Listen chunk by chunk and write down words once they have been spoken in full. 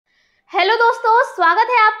Hello दोस्तों, स्वागत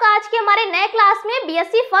है आपका आज के हमारे नए क्लास में।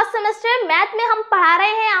 बीएससी फर्स्ट सेमेस्टर मैथ में हम पढ़ा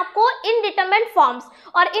रहे हैं आपको इनडिटरमिनेट फॉर्म्स।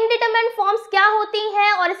 और इनडिटरमिनेट फॉर्म्स क्या होती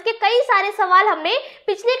हैं और इसके कई सारे सवाल हमने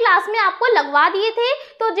पिछली क्लास में आपको लगवा दिए थे।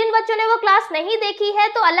 तो जिन बच्चों ने वो क्लास नहीं देखी है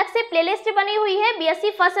तो अलग से प्लेलिस्ट बनी हुई है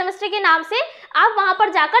बीएससी फर्स्ट सेमेस्टर के नाम से, आप वहां पर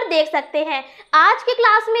जाकर देख सकते हैं। आज की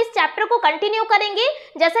क्लास में इस चैप्टर को कंटिन्यू करेंगे।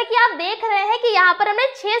 जैसा कि आप देख रहे हैं कि यहाँ पर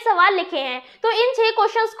हमने 6 सवाल लिखे हैं, तो इन 6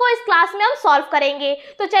 क्वेश्चंस को इस क्लास में हम सॉल्व करेंगे।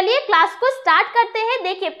 तो चलिए क्लास को स्टार्ट करते हैं।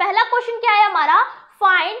 देखिए पहला क्वेश्चन क्या है हमारा,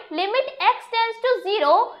 find limit x tends to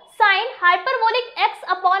 0 sine hyperbolic x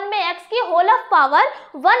upon में x की whole of power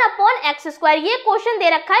 1 upon x square. ये क्वेश्चन दे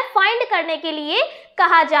रखा है, फाइंड करने के लिए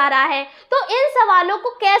कहा जा रहा है। तो इन सवालों को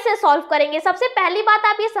कैसे सॉल्व करेंगे, सबसे पहली बात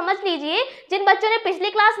आप ये समझ लीजिए। जिन बच्चों ने पिछली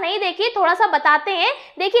क्लास नहीं देखी थोड़ा सा बताते हैं।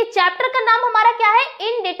 देखिए चैप्टर का नाम हमारा क्या है,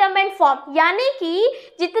 इनडिटरमिनेट फॉर्म, यानी कि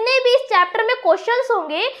जितने भी इस चैप्टर में क्वेश्चंस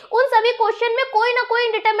होंगे उन सभी क्वेश्चन में कोई ना कोई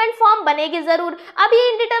इनडिटरमिनेट फॉर्म बनेगी जरूर। अब ये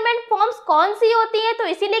इनडिटरमिनेट फॉर्म्स कौन सी होती हैं, तो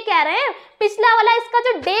इसीलिए कह रहे हैं पिछला वाला इसका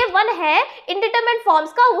जो डे 1 है इनडिटरमिनेट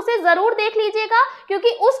फॉर्म्स का, उसे जरूर देख लीजिएगा, क्योंकि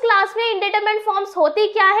उस क्लास में इनडिटरमिनेट फॉर्म्स होती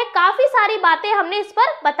क्या है, काफी सारी बातें हमने इस पर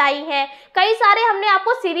बताई हैं। कई सारे हमने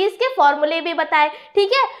आपको सीरीज के फॉर्मूले भी बताए,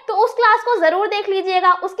 ठीक है, तो उस क्लास को जरूर देख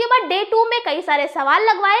लीजिएगा। उसके बाद डे 2 में कई सारे सवाल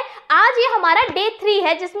लगवाए। आज ये हमारा डे 3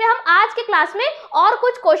 है, जिसमें हम आज के क्लास में और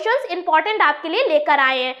कुछ क्वेश्चंस इंपॉर्टेंट आपके लिए लेकर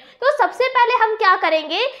आए हैं। तो सबसे पहले हम क्या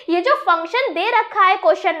करेंगे, ये जो फंक्शन दे रखा है,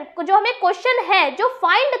 क्वेश्चन जो हमें क्वेश्चन है जो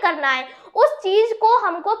फाइंड करना है, उस चीज को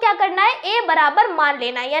हमको क्या करना है, ए बराबर मान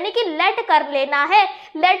लेना है, यानी कि लेट कर लेना है।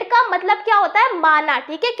 लेट का मतलब क्या होता है, माना,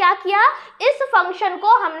 ठीक है। क्या किया, इस फंक्शन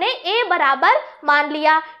को हमने ए बराबर मान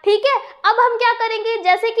लिया, ठीक है। अब हम क्या करेंगे,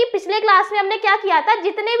 जैसे कि पिछले क्लास में हमने क्या किया था,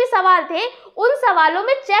 जितने भी सवाल थे उन सवालों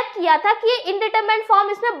में चेक किया था कि ये इनडिटरमिनेट फॉर्म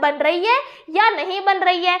इसमें बन रही है या नहीं बन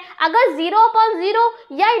रही है। अगर 0 अपॉन 0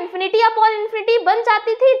 या इन्फिनिटी अपॉन इन्फिनिटी बन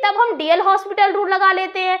जाती थी तब हम डीएल हॉस्पिटल रूल लगा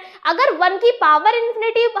लेते हैं। अगर 1 की पावर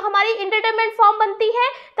इन्फिनिटी हमारी इनडिटरमिनेट फॉर्म बनती है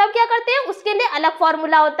तब क्या करते हैं, उसके लिए अलग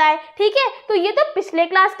फॉर्मूला होता है, ठीक है। तो ये तो पिछले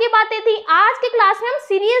क्लास की बातें थी। आज के क्लास में हम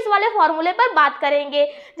सीरीज वाले फॉर्मूले पर बात करेंगे।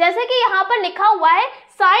 जैसे कि यहाँ पर लिखा हुआ है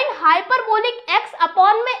साइन हाइपरबोलिक x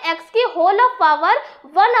अपॉन में x की whole of power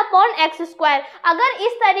 1 upon x square. अगर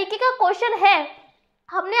इस तरीके का क्वेश्चन है,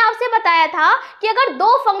 हमने आपसे बताया था कि अगर दो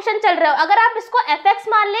फंक्शन चल रहे हो, अगर आप इसको fx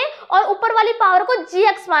मान लें और ऊपर वाली पावर को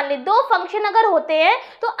gx मान लें, दो फंक्शन अगर होते हैं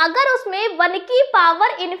तो अगर उसमें 1 की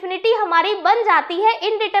पावर इन्फिनिटी हमारी बन जाती है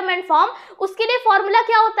इनडिटरमिनेट फॉर्म, उसके लिए फॉर्मूला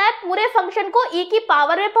क्या होता है, पूरे फंक्शन को e की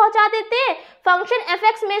पावर में पहुंचा देते हैं, फंक्शन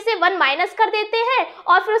fx में से 1 माइनस कर देते हैं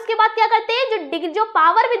और फिर उसके बाद क्या करते हैं, जो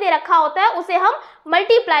पावर भी दे रखा होता है उसे हम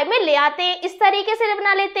मल्टीप्लाई में ले आते हैं, इस तरीके से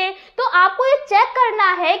बना लेते हैं। तो आपको ये चेक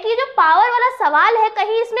करना है कि जो पावर वाला सवाल है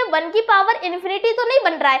कहीं इसमें 1 की पावर इन्फिनिटी तो नहीं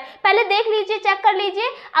बन रहा है। पहले देख लीजिए, चेक कर लीजिए।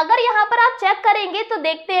 अगर यहाँ पर आप चेक करेंगे तो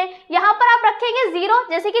देखते हैं, यहाँ पर आप रखेंगे 0,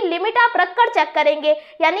 जैसे कि लिमिट आप रखकर चेक करेंगे,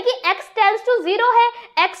 यानी कि x टेंड्स टू 0 है,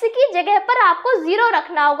 x की जगह पर आपको 0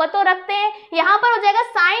 रखना होगा, तो रखते हैं। यहाँ पर हो जाएगा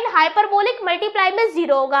साइन हाइपरबोलिक मल्टीप्लाई में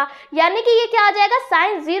 0 होगा, यानी कि ये क्या आ जाएगा,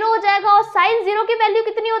 साइन 0 हो जाएगा। और साइन 0 की वैल्यू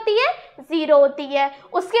कितनी होती है, 0 होती है।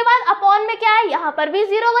 उसके बाद अपॉन में क्या है, यहाँ पर भी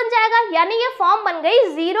 0 बन जाएगा, यानी ये फॉर्म बन गई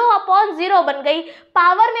 0 अपॉन 0 बन गई।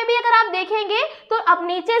 पावर में भी अगर आप देखेंगे तो अब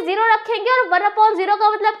नीचे 0 रखेंगे और 1 अपॉन 0 का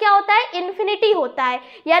मतलब क्या होता है, इन्फिनिटी होता है,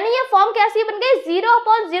 यानी ये फॉर्म कैसी बन गई, 0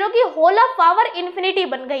 अपॉन 0 की होल ऑफ पावर इन्फिनिटी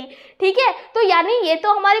बन गई, ठीक है। तो यानी ये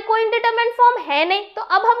तो हमारी कोई इनडिटरमिनेट फॉर्म है नहीं। तो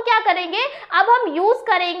अब हम क्या करेंगे, अब हम यूज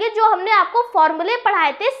करेंगे जो हमने आपको फॉर्मूले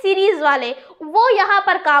पढ़ाए थे सीरीज वाले, वो यहाँ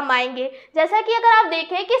पर काम आएंगे। जैसा कि अगर आप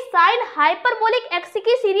देखें कि साइन हाइपरबोलिक x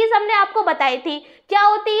की सीरीज हमने आपको बताई थी क्या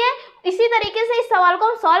होती है, इसी तरीके से इस सवाल को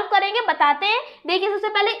हम सॉल्व करेंगे, बताते हैं। देखिए सबसे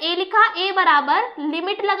पहले a लिखा, a बराबर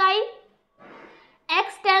लिमिट लगाई,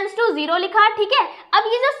 x टेंड्स टू 0 लिखा, ठीक है। अब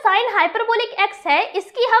ये जो साइन हाइपरबोलिक x है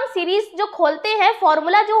इसकी हम सीरीज जो खोलते हैं,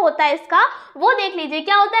 फॉर्मूला जो होता है इसका वो देख लीजिए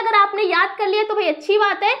क्या होता है। अगर आपने याद कर लिया तो भाई अच्छी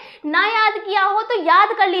बात है, ना याद किया हो तो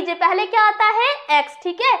याद कर लीजिए। पहले क्या आता है, x,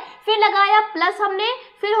 ठीक है, फिर लगाया प्लस हमने,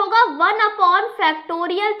 फिर होगा 1 upon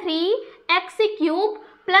factorial 3x cube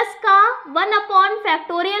plus का 1 अपॉन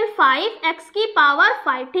फैक्टोरियल 5x की पावर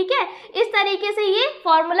 5, ठीक है। इस तरीके से ये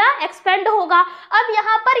फॉर्मूला एक्सपेंड होगा। अब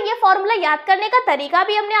यहाँ पर ये फॉर्मूला याद करने का तरीका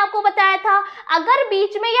भी हमने आपको बताया था। अगर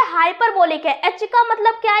बीच में ये हाइपरबोलिक है, h का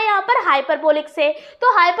मतलब क्या है यहाँ पर, हाइपरबोलिक से,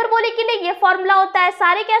 तो हाइपरबोलिक के लिए ये फॉर्मूला होता है।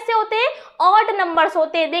 सारे कैसे होते हैं, ऑड नंबर्स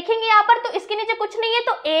होते हैं। देखेंगे यहाँ पर तो इसके नीचे कुछ नहीं है,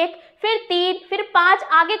 तो 1, फिर 3, फिर 5,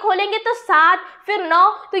 आगे खोलेंगे तो 7, फिर 9,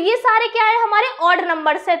 तो ये सारे क्या है, हमारे ऑड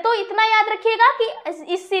नंबर्स है। तो इतना याद रखिएगा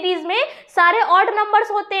कि इस सीरीज में सारे ऑड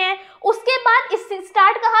नंबर्स होते हैं। उसके बाद इस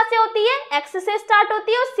स्टार्ट कहाँ से होती है, x से स्टार्ट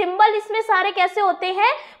होती है और सिंबल इसमें सारे कैसे होते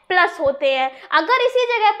हैं, प्लस होते हैं। अगर इसी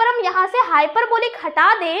जगह पर हम यहाँ से हाइपरबोलिक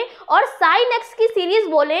हटा दें और साइन एक्स की सीरीज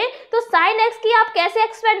बोले तो साइन एक्स की आप कैसे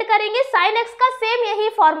एक्सपेंड करेंगे, साइन एक्स का सेम यही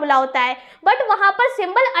फॉर्मूला होता है, बट वहां पर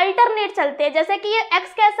सिंबल अल्टरनेट चलते हैं। जैसे कि ये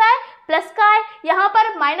एक्स कैसा है, प्लस का है, यहाँ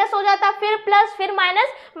पर माइनस हो जाता है, फिर प्लस फिर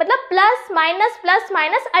माइनस, मतलब प्लस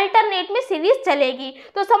माइनस अल्टरनेट में सीरीज चलेगी।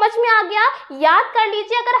 तो समझ में आ गया, याद कर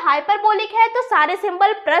लीजिए, अगर हाइपरबोलिक है तो सारे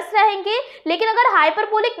सिंबल प्लस रहेंगे, लेकिन अगर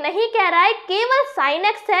हाइपरबोलिक नहीं कह रहा है, केवल साइन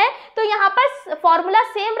एक्स है, तो यहाँ पर फॉर्मूला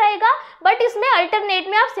सेम रहेगा, बट इसमें अल्टरनेट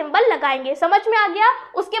में आप सिंबल लगाएंगे। समझ में आ गया।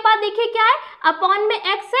 उसके बाद देखिए क्या है, अपॉन में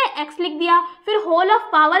एक्स है, एक्स लिख दिया, फिर होल ऑफ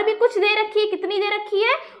पावर भी कुछ दे रखी है, कितनी दे रखी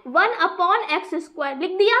है, 1/x²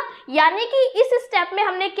 लिख दिया। यानी कि इस स्टेप में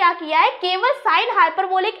हमने क्या किया है, केवल साइन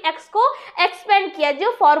हाइपरबोलिक एक्स को एक्सपेंड किया,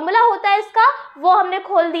 जो फॉर्मूला होता है इसका वो हमने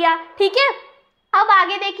खोल दिया। ठीक है, अब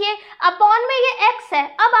आगे देखिए, अपॉन में ये x है,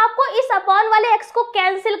 अब आपको इस अपॉन वाले x को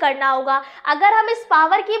कैंसिल करना होगा। अगर हम इस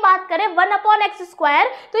पावर की बात करें 1/x²,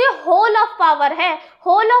 तो ये होल ऑफ पावर है।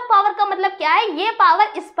 होल ऑफ पावर का मतलब क्या है, ये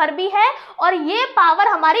पावर इस पर भी है और ये पावर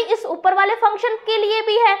हमारी इस ऊपर वाले फंक्शन के लिए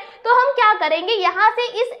भी है। तो हम क्या करेंगे, यहाँ से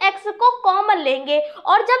इस x को कॉमन लेंगे,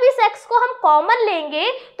 और जब इस x को हम कॉमन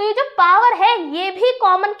लेंगे तो ये जो पावर है ये भी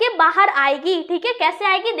कॉमन के बाहर आएगी। ठीक है, कैसे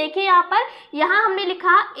आएगी देखिए, यहाँ हमने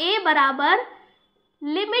लिखा a बराबर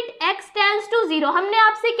लिमिट x टेंड्स टू 0। हमने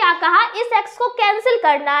आपसे क्या कहा, इस x को कैंसिल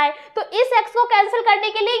करना है, तो इस x को कैंसिल करने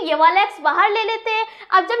के लिए ये वाला x बाहर ले लेते हैं।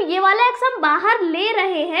 अब जब ये वाला x हम बाहर ले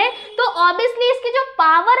रहे हैं तो ऑब्वियसली इसकी जो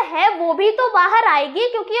पावर है वो भी तो बाहर आएगी,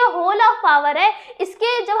 क्योंकि ये होल ऑफ पावर है।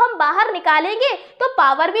 इसके जब हम बाहर निकालेंगे तो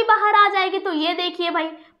पावर भी बाहर आ जाएगी। तो ये देखिए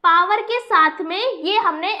भाई, पावर के साथ में ये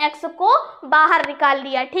हमने x को बाहर निकाल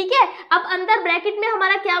लिया। ठीक है, अब अंदर ब्रैकेट में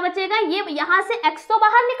हमारा क्या बचेगा, ये यहाँ से x तो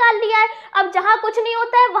बाहर निकाल लिया है, अब जहाँ कुछ नहीं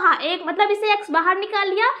होता है वहाँ एक, मतलब इसे x बाहर निकाल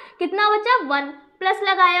लिया, कितना बचा 1, प्लस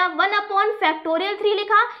लगाया 1/3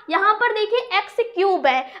 लिखा। यहाँ पर देखिए x³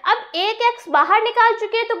 है, अब एक x बाहर निकाल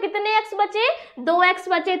चुके तो कितने x बचे, 2x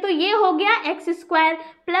बचे, तो ये हो गया x²,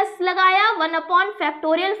 प्लस लगाया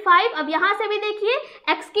 1/5। अब यहाँ से भी देखिए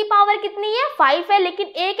x की पावर कितनी है, 5 है, लेकिन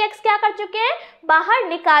एक x क्या कर चुके हैं, बाहर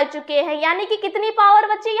निकाल चुके हैं, यानी कि कितनी पावर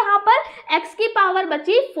बची, यहाँ पर x की पावर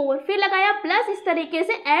बची 4, फिर लगाया प्लस, इस तरीके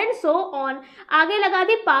से एंड सो ऑन, आगे लगा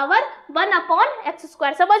दी पावर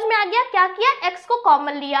 1/x²। समझ में आ गया, क्या किया, x को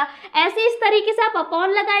कॉमन लिया। ऐसे इस तरीके से आप अपॉन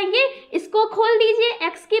लगाएंगे, इसको खोल दीजिए,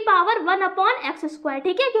 x की पावर 1/x²।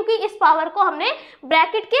 ठीक है, क्योंकि इस पावर को हमने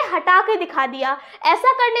ब्रैकेट के हटा के दिखा दिया।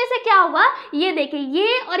 ऐसा करने से क्या होगा, ये देखिए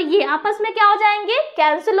ये और ये आपस में क्या हो जाएंगे,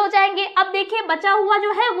 कैंसिल हो जाएंगे। अब देखिए बचा हुआ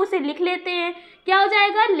जो है वो उसे लिख लेते हैं, क्या हो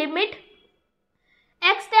जाएगा, limit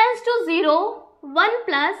x tends to 0 1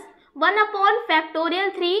 +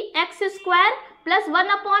 1/3 x² plus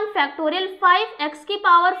 1/5 x की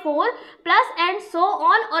power 4 plus and so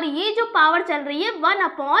on, और ये जो पावर चल रही है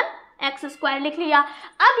 1/x² लिख लिया।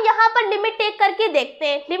 अब यहाँ पर लिमिट टेक करके देखते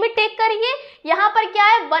हैं, लिमिट टेक करिए, यहाँ पर क्या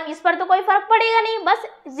है 1, इस पर तो कोई फर्क पड़ेगा नहीं, बस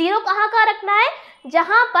 0 कहाँ का रखना है,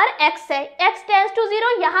 जहाँ पर x है, x टेंड्स टू 0,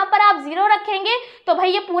 यहाँ पर आप 0 रखेंगे तो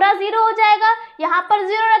भाई ये पूरा 0 हो जाएगा, यहाँ पर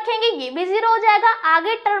 0 रखेंगे ये भी 0 हो जाएगा,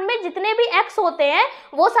 आगे टर्म में जितने भी x होते हैं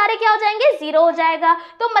वो सारे क्या हो जाएंगे, 0 हो जाएगा।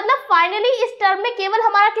 तो मतलब फाइनली इस टर्म में केवल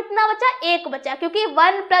हमारा कितना बचा, 1 बचा, क्योंकि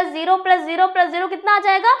 1 + 0 + 0 + 0 कितना आ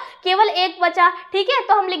जाएगा, केवल 1 बचा। ठीक है,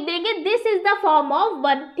 तो हम लिख देंगे this is the form of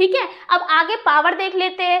 1। ठीक है, अब आगे पावर देख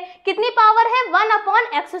लेते हैं, कितनी पावर है,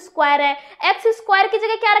 1/x² है, x² की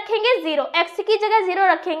जगह क्या रखेंगे, 0, x की जगह 0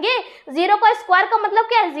 रखेंगे, 0 का स्क्वायर का मतलब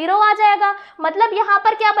क्या है, 0 आ जाएगा, मतलब यहाँ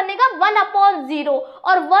पर क्या बनेगा 1/0,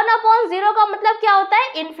 और 1/0 का मतलब क्या होता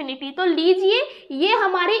है, इन्फिनिटी। तो लीजिए ये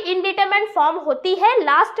हमारी इनडिटरमिनेट फॉर्म होती है,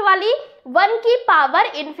 लास्ट वाली 1 की पावर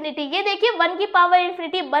इन्फिनिटी। ये देखिए 1 की पावर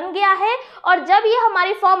इन्फिनिटी बन गया है, और जब ये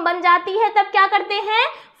हमारी फॉर्म बन जाती है तब क्या करते हैं,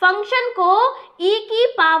 फंक्शन को e की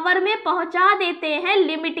पावर में पहुंचा देते हैं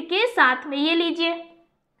लिमिट के साथ में। ये लीजिए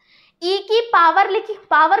e की पावर लिखी,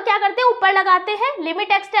 पावर क्या करते हैं, ऊपर लगाते हैं,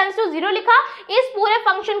 लिमिट x टेंड्स टू 0 लिखा, इस पूरे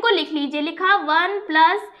फंक्शन को लिख लीजिए, लिखा 1 +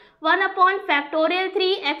 1/3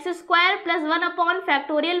 x² प्लस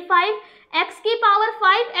 1/5 x की पावर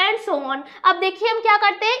 5 एंड सो ऑन। अब देखिए हम क्या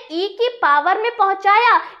करते हैं, e की पावर में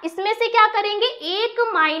पहुंचाया, इसमें से क्या करेंगे, 1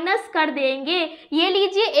 माइनस कर देंगे, ये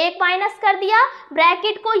लीजिए 1 माइनस कर दिया,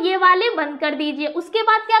 ब्रैकेट को ये वाले बंद कर दीजिए। उसके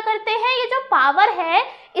बाद क्या करते हैं, ये जो पावर है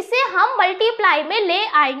इसे हम मल्टीप्लाई में ले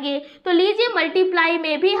आएंगे, तो लीजिए मल्टीप्लाई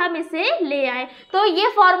में भी हम इसे ले आए। तो ये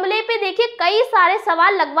फॉर्मूले पे देखिए कई सारे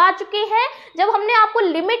सवाल लगवा चुके हैं, जब हमने आपको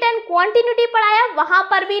लिमिट एंड क्वांटिटी पढ़ाया वहां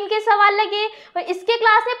पर भी इनके सवाल लगे, इसके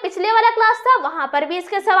क्लास में पिछले वाला क्लास था वहां पर भी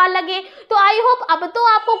इसके सवाल लगे। तो आई होप अब तो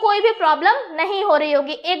आपको कोई भी प्रॉब्लम नहीं हो रही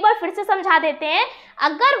होगी। एक बार फिर से समझा देते हैं,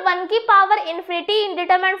 अगर 1 की पावर इन्फिनिटी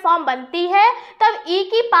इंडिटरमिनेट फॉर्म बनती है तब e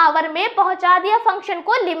की पावर में पहुंचा दिया फंक्शन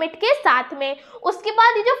को लिमिट के साथ में। उसके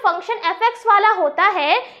बाद ये जो फंक्शन fx वाला होता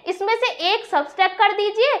है इसमें से एक सब्सट्रैक्ट कर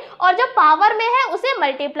दीजिए और जो पावर में है उसे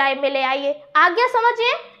मल्टीप्लाई में ले आइए। आ गया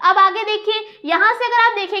समझिए। अब आगे देखिए, यहाँ से अगर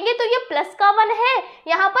आप देखेंगे तो ये प्लस का 1 है,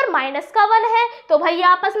 यहाँ पर माइनस का 1 है, तो भाई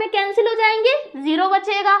आपस में कैंसिल हो जाएंगे, 0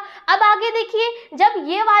 बचेगा। अब आगे देखिए, जब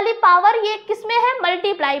ये वाली पावर ये किस में है,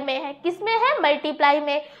 मल्टीप्लाई में है, किस में है, मल्टीप्लाई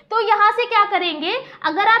में, तो यहाँ से क्या करेंगे,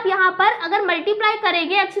 अगर आप यहाँ पर अगर मल्टीप्लाई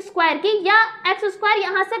करेंगे एक्स स्क्वायर की या एक्स स्क्वायर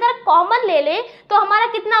यहाँ से अगर कॉमन ले ले तो हमारा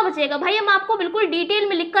कितना बचेगा, भाई हम आपको बिल्कुल डिटेल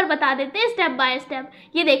में लिखकर बता देते हैं स्टेप बाय स्टेप।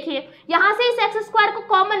 ये देखिए, यहाँ से इस एक्स स्क्वायर को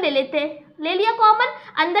कॉमन ले लेते हैं, ले लिया कॉमन,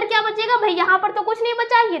 अंदर क्या बचेगा भाई, यहाँ पर तो कुछ नहीं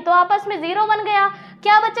बचा, ये तो आपस में 0 बन गया।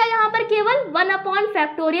 क्या बचा यहाँ पर, केवल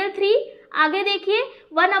 1/3। आगे देखिए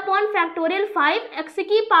 1/5, एक्स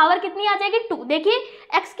की पावर कितनी आ जाएगी, 2। देखिए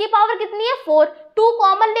एक्स की पावर कितनी है, 4, 2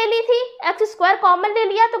 कॉमन ले ली थी, एक्स स्क्वायर कॉमन ले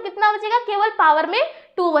लिया तो कितना बचेगा, केवल पावर में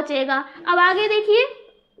 2 बचेगा। अब आगे देखिए,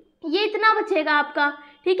 ये इतना बचेगा आपका,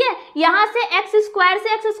 ठीक है। यहाँ से एक्स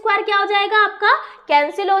स्क्वायर क्या हो जाएगा आपका,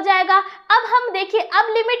 कैंसिल हो जाएगा। अब हम देखिए, अब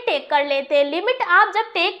लिमिट टेक कर लेते हैं। लिमिट आप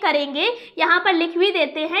जब टेक करेंगे, यहाँ पर लिख भी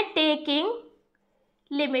देते हैं टेकिंग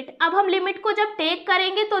लिमिट। अब हम लिमिट को जब टेक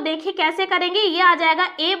करेंगे तो देखिए कैसे करेंगे, ये आ जाएगा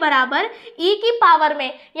a बराबर e की पावर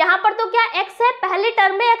में, यहाँ पर तो क्या x है, पहले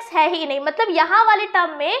टर्म में x है ही नहीं, मतलब यहाँ वाले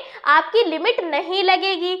टर्म में आपकी लिमिट नहीं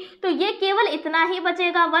लगेगी, तो ये केवल इतना ही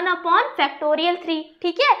बचेगा 1/3।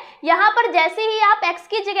 ठीक है, यहाँ पर जैसे ही आप x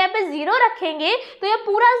की जगह पे 0 रखेंगे तो ये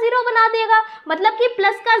पूरा 0 बना देगा, मतलब कि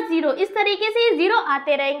प्लस का 0, इस तरीके से ये 0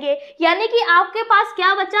 आते रहेंगे। यानी कि आपके पास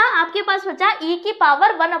क्या बचा, आपके पास बचा e की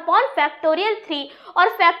पावर 1/3। और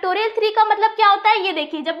फैक्टोरियल 3 का मतलब क्या होता है, ये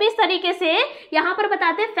देखिए, जब भी इस तरीके से यहाँ पर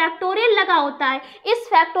बताते हैं फैक्टोरियल लगा होता है, इस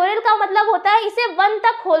फैक्टोरियल का मतलब होता है इसे 1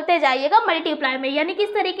 तक खोलते जाइएगा मल्टीप्लाई में, यानी कि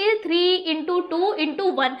इस तरीके से 3 × 2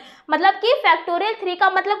 × 1, मतलब कि फैक्टोरियल 3 का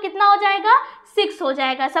मतलब कितना हो जाएगा, 6 हो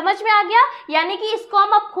जाएगा। समझ में आ गया, यानी कि इसको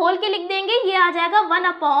हम अब खोल के लिख देंगे, ये आ जाएगा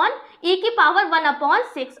 1/e की पावर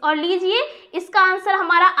 1/6। और लीजिए इसका आंसर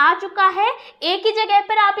हमारा आ चुका है। a की जगह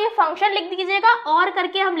पर आप ये फंक्शन लिख दीजिएगा और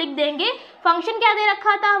करके हम लिख देंगे, फंक्शन क्या दे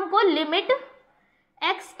रखा था हमको, limit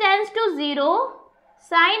x tends to 0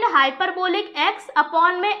 sine hyperbolic x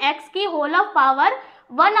upon में x की होल ऑफ पावर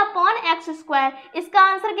 1/x²। इसका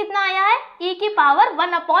आंसर कितना आया है, e की पावर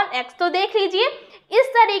 1/x। तो देख लीजिए, इस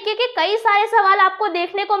तरीके के कई सारे सवाल आपको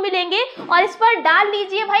देखने को मिलेंगे और इस पर डाल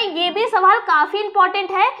लीजिए भाई, ये भी सवाल काफ़ी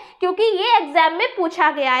इंपॉर्टेंट है क्योंकि ये एग्जाम में पूछा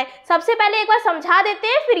गया है। सबसे पहले एक बार समझा देते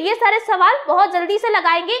हैं, फिर ये सारे सवाल बहुत जल्दी से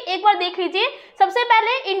लगाएंगे। एक बार देख लीजिए, सबसे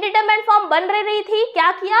पहले इंडिटरमिनेट फॉर्म बन रही थी,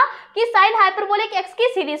 क्या किया कि साइन हाइपरबोलिक x की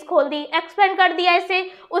सीरीज खोल दी, एक्सपेंड कर दिया इसे।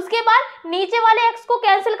 उसके बाद नीचे वाले x को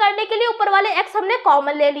कैंसिल करने के लिए ऊपर वाले x हमने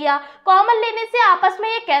कॉमन ले लिया, कॉमन लेने से आपस में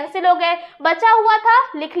ये कैंसिल हो गए, बचा हुआ था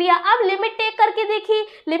लिख लिया। अब लिमिट टेक करके देखिए,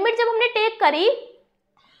 लिमिट जब हमने टेक करी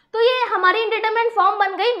तो ये हमारी इंडिटरमिनेट फॉर्म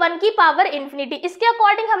बन गई 1 की पावर इन्फिनिटी। इसके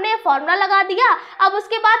अकॉर्डिंग हमने ये फॉर्मूला लगा दिया। अब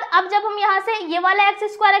उसके बाद अब जब हम यहाँ से ये वाला एक्स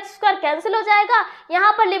स्क्वायर कैंसिल हो जाएगा,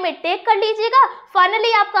 यहाँ पर लिमिट टेक कर लीजिएगा,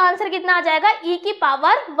 फाइनली आपका आंसर कितना आ जाएगा, e की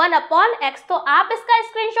पावर 1/x। तो आप इसका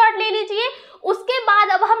स्क्रीनशॉट ले लीजिए। उसके बाद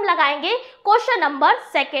अब हम लगाएंगे क्वेश्चन नंबर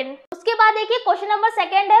 2। उसके बाद देखिए क्वेश्चन नंबर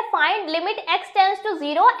 2 है, find limit x tends to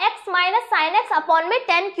 0 x minus sign x upon में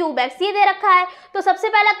 10³ ये दे रखा है। तो सबसे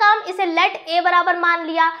पहला काम, इसे लेट a बराबर मान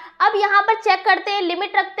लिया। अब यहाँ पर चेक करते हैं,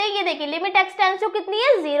 लिमिट रखते हैं, ये देखिए लिमिट x टेंड्स टू कितनी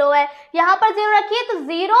है, 0 है, यहाँ पर 0 रखिए तो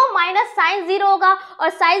 0 माइनस साइन 0 होगा और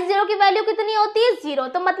साइन 0 की वैल्यू कितनी होती है, 0,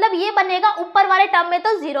 तो मतलब ये बनेगा ऊपर वाले टर्म में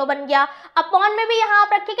तो 0 बन गया, अपॉन में भी यहाँ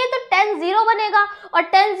आप रखेंगे तो 10 0 बनेगा और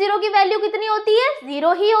 10 0 की वैल्यू कितनी होती है,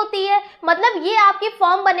 0 ही होती है, मतलब ये आपकी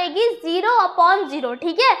फॉर्म बनेगी 0/0।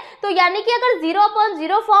 ठीक है, तो यानी कि अगर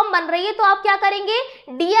 0/0 फॉर्म बन रही है तो आप क्या करेंगे,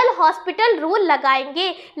 डीएल हॉस्पिटल रूल लगाएंगे।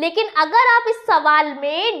 लेकिन अगर आप इस सवाल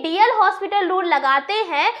में डीएल हॉस्पिटल रूल लगाते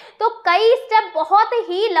हैं तो कई स्टेप, बहुत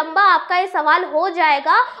ही लंबा आपका ये सवाल हो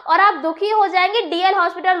जाएगा और आप दुखी हो जाएंगे डीएल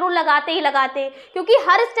हॉस्पिटल रूल लगाते ही लगाते, क्योंकि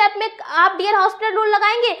हर स्टेप में आप डीएल हॉस्पिटल रूल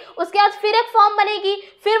लगाएंगे, उसके बाद फिर एक फॉर्म बनेगी,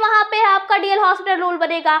 फिर वहां पे आपका डीएल हॉस्पिटल रूल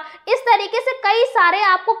बनेगा। इस तरीके से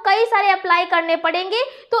आपको कई सारे अप्लाई करने पड़ेंगे।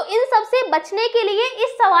 तो इन सब से बचने के लिए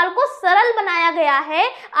इस सवाल को सरल बनाया गया है।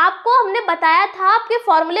 आपको हमने बताया था, आपके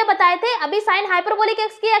फॉर्मूले बताए थे, अभी साइन हाइपरबोलिक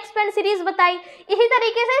x की एक्सपेंड सीरीज बताई। इसी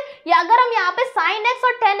तरीके से अगर हम यहाँ पे साइन x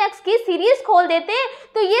और tan x की सीरीज खोल देते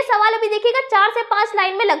तो ये सवाल अभी देखिएगा 4 से 5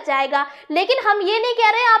 लाइन में लग जाएगा। लेकिन हम ये नहीं कह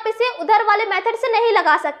रहे आप इसे उधर वाले मेथड से नहीं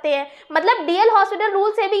लगा सकते हैं, मतलब डीएल हॉस्पिटल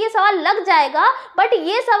रूल से भी ये सवाल लग जाएगा, बट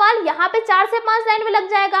ये सवाल यहाँ पे 4 से 5 लाइन में लग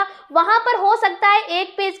जाएगा। वहां पर हो सकता है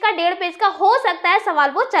 1 पेज का, 1.5 पेज का हो सकता है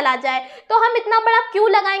सवाल वो चला आ जाए। तो हम इतना बड़ा क्यों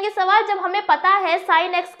लगाएंगे सवाल, जब हमें पता है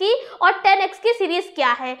sin x की और tan x की सीरीज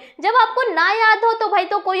क्या है। जब आपको ना याद हो तो भाई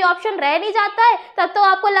तो कोई ऑप्शन रह नहीं जाता है, तब तो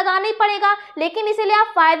आपको लगाना ही पड़ेगा, लेकिन इसीलिए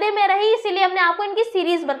आप फायदे में रही, इसीलिए हमने आपको इनकी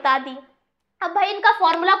सीरीज बता दी। अब भाई इनका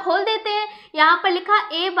फॉर्मूला खोल देते हैं। यहाँ पर लिखा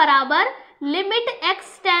a बराबर लिमिट x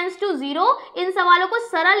टेंड्स टू 0। इन सवालों को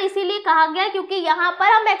सरल इसीलिए कहा गया क्योंकि यहाँ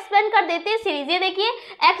पर हम एक्सप्लेन कर देते हैं सीरीज। ये देखिए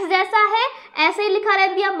x जैसा है ऐसे ही लिखा रह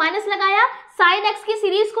दिया, माइनस लगाया, sin x की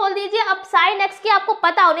सीरीज खोल दीजिए। अब sin x की आपको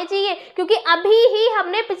पता होनी चाहिए क्योंकि अभी ही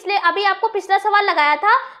हमने अभी आपको पिछला सवाल लगाया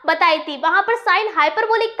था, बताई थी, वहां पर sin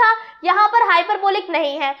हाइपरबोलिक था, यहाँ पर हाइपरबोलिक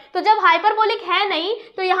नहीं है। तो जब हाइपरबोलिक है नहीं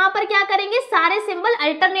तो यहाँ पर क्या करेंगे, सारे सिंबल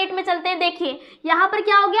अल्टरनेट में चलते हैं। देखिए यहाँ पर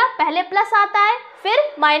क्या हो गया, पहले प्लस आता है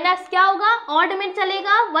फिर माइनस, क्या होगा, ऑड में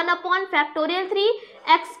चलेगा, 1/3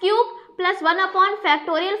 एक्स क्यूब प्लस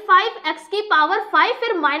 1/5 एक्स की पावर 5,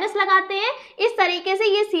 फिर माइनस लगाते हैं। इस तरीके से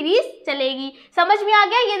ये सीरीज चलेगी। समझ में आ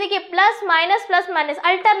गया। ये देखिए प्लस माइनस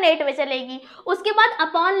अल्टरनेट में चलेगी। उसके बाद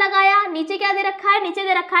अपॉन लगाया, नीचे क्या दे रखा है, नीचे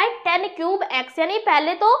दे रखा है 10 क्यूब एक्स, यानी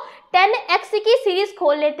पहले तो 10x की सीरीज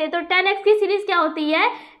खोल लेते हैं। तो 10x की सीरीज क्या होती है,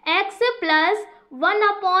 x plus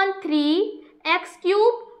 1/3 x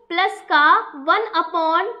cube plus का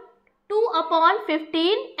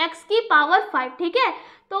 1/2/15 एक्स की पावर 5, ठीक है।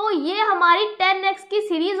 तो ये हमारी 10x की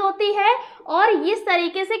सीरीज होती है और इस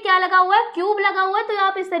तरीके से क्या लगा हुआ है, क्यूब लगा हुआ है, तो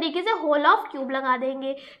आप इस तरीके से होल ऑफ क्यूब लगा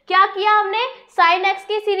देंगे। क्या किया हमने, sin x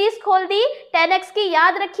की सीरीज खोल दी, 10x की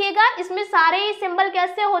याद रखिएगा। इसमें सारे सिंबल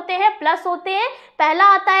कैसे होते हैं, प्लस होते हैं। पहला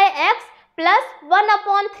आता है x plus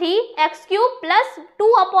 1/3 x cube plus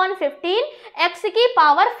 2/15 x की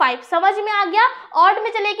पावर 5। समझ में आ गया। ऑड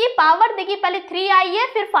में चलेगी पावर, देखिए पहले 3 आई है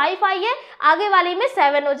फिर 5 आई है, आगे वाली में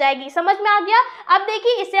 7 हो जाएगी। समझ में आ गया। अब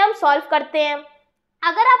देखिए इसे हम सॉल्व करते हैं।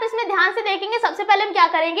 अगर आप इसमें ध्यान से देखेंगे, सबसे पहले हम क्या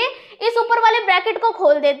करेंगे, इस ऊपर वाले ब्रैकेट को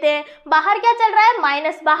खोल देते हैं। बाहर क्या चल रहा है,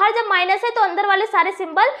 माइनस, बाहर जब माइनस है तो अंदर वाले सारे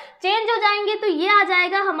सिंबल चेंज हो जाएंगे। तो ये आ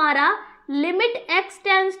जाएगा हमारा लिमिट x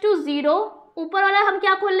टेंड्स टू 0, ऊपर वाला हम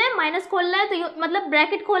क्या खोल रहे हैं, माइनस खोल रहे हैं, तो मतलब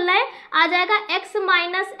ब्रैकेट खोल रहे हैं, आ जाएगा x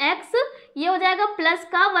माइनस एक्स, ये हो जाएगा प्लस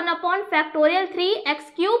का 1/3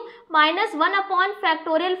 एक्स क्यूब माइनस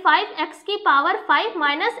 1/5 एक्स की power 5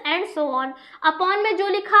 minus and so on. Upon में जो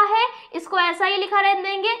लिखा है इसको ऐसा ही लिखा रहने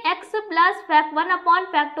देंगे, x plus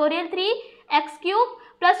 1/3 x cube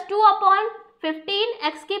plus 2/15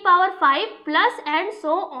 x की power 5 plus and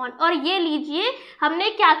so on. और ये लीजिए हमने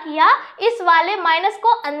क्या किया, इस वाले माइनस को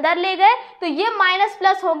अंदर ले गए, तो ये माइनस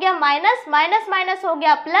प्लस हो गया माइनस, माइनस माइनस हो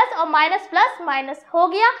गया प्लस और माइनस प्लस माइनस हो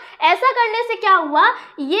गया। ऐसा करने से क्या हुआ,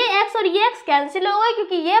 ये x और ये x कैंसिल हो गए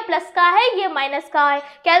क्योंकि ये प्लस का है ये माइनस का है,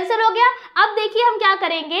 कैंसिल हो गया। अब देखिए हम क्या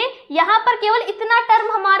करेंगे, यहाँ पर केवल इतना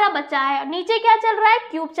टर्म हमारा बचा है, नीचे क्या चल रहा है,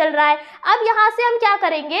 क्यूब चल रहा है। अब यहाँ से हम क्या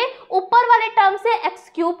करेंगे, ऊपर वाले टर्म से एक्स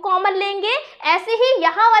क्यूब कॉमन लेंगे, ऐसे ही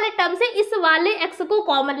यहाँ वाले टर्म से इस वाले x को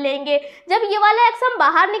कॉमन लेंगे। जब ये वाला x हम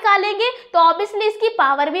बाहर निकालेंगे तो ऑब्वियसली इसकी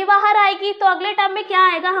पावर भी बाहर आएगी। तो अगले टर्म में क्या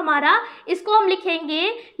आएगा हमारा, इसको हम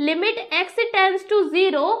लिखेंगे लिमिट x टेंड्स टू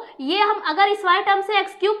 0। ये हम अगर इस वाले टर्म से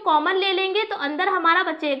x क्यूब कॉमन ले लेंगे तो अंदर हमारा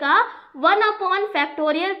बचेगा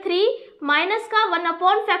 1/3 माइनस का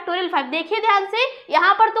 1/5। देखिए ध्यान से,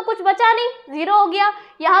 यहाँ पर तो कुछ बचा नहीं, 0 हो गया।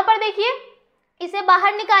 यहाँ पर देखिए इसे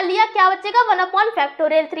बाहर निकाल लिया, क्या बचेगा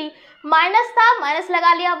 1/3, माइनस था माइनस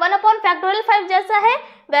लगा लिया, 1/5 जैसा है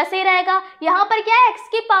वैसे ही रहेगा। यहाँ पर क्या है, x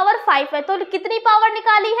की पावर 5 है, तो कितनी पावर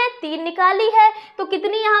निकाली है, 3 निकाली है, तो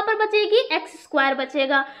कितनी यहाँ पर बचेगी, x²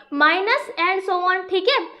 बचेगा, माइनस एंड सो ऑन, ठीक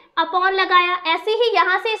है। अपॉन लगाया, ऐसे ही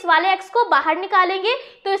यहाँ से इस वाले x को बाहर निकालेंगे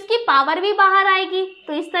तो इसकी पावर भी बाहर आएगी।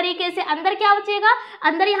 तो इस तरीके से अंदर क्या बचेगा,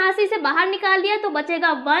 अंदर यहाँ से इसे बाहर निकाल दिया तो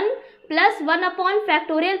बचेगा 1 प्लस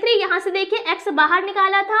 1/3। यहाँ से देखिए x बाहर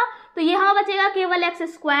निकाला था तो यहाँ बचेगा केवल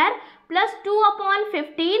x² प्लस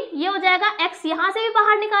 2/15, ये हो जाएगा x, यहाँ से भी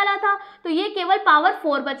बाहर निकाला था तो ये केवल पावर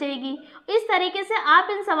 4 बचेगी। इस तरीके से आप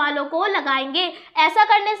इन सवालों को लगाएंगे। ऐसा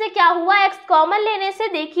करने से क्या हुआ, x कॉमन लेने से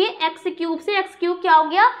देखिए x क्यूब से x क्यूब क्या हो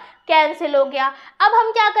गया, कैंसिल हो गया। अब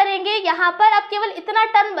हम क्या करेंगे, यहाँ पर अब केवल इतना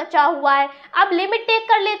टर्म बचा हुआ है, अब लिमिट टेक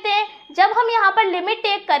कर लेते हैं। जब हम यहाँ पर लिमिट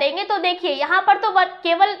टेक करेंगे तो देखिए यहाँ पर तो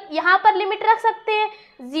केवल यहाँ पर लिमिट रख सकते हैं,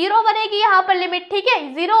 0 बनेगी यहाँ पर लिमिट, ठीक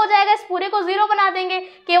है, 0 हो जाएगा, इस पूरे को 0 बना देंगे,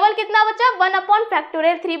 केवल कितना बचा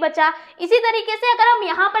 1/3 बचा। इसी तरीके से अगर हम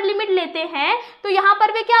यहाँ पर लिमिट लेते हैं तो यहाँ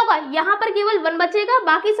पर भी क्या होगा, यहाँ पर केवल 1 बचेगा,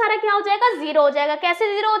 बाकी सारा क्या हो जाएगा, 0 हो जाएगा। कैसे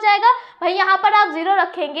 0 हो जाएगा भाई, यहाँ पर आप 0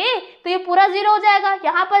 रखेंगे तो ये पूरा 0 हो जाएगा,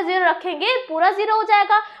 यहाँ पर 0 रखेंगे पूरा 0 हो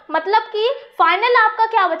जाएगा। मतलब कि फाइनल आपका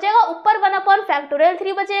क्या बचेगा, ऊपर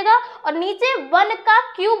 1/3 बचेगा और नीचे 1 का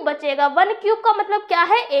क्यूब बचेगा। 1 क्यूब का मतलब क्या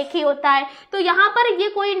है, 1 ही होता है। तो यहाँ पर ये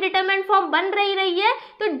कोई इंडिटरमिनेट फॉर्म बन रही है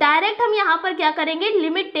तो डायरेक्ट हम यहाँ पर क्या करेंगे,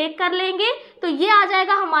 लिमिट टेक कर लेंगे। तो ये आ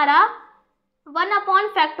जाएगा हमारा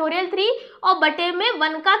 1/3 और बटे में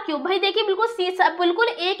 1 का क्यूब। भाई देखिए बिल्कुल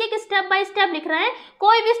एक एक स्टेप बाय स्टेप लिख रहे हैं,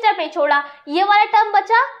 कोई भी स्टेप नहीं छोड़ा। ये वाला टर्म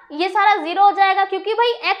बचा, ये सारा जीरो हो जाएगा क्योंकि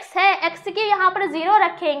भाई x है, x के यहाँ पर जीरो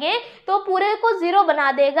रखेंगे तो पूरे को जीरो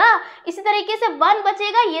बना देगा। इसी तरीके से 1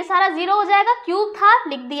 बचेगा, ये सारा जीरो हो जाएगा, क्यूब था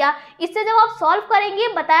लिख दिया। इससे जब आप सॉल्व करेंगे,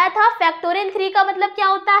 बताया था फैक्टोरियल 3 का मतलब क्या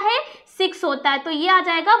होता है, 6 होता है, तो ये आ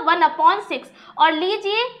जाएगा 1/6। और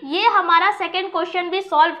लीजिए ये हमारा सेकंड क्वेश्चन भी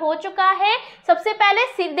सॉल्व हो चुका है। सबसे पहले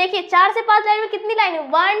देखिए 4 से 5 लाइन में कितनी लाइन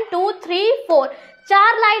है, 1 2 3 4,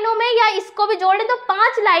 4 लाइनों में या इसको भी जोड़ लें तो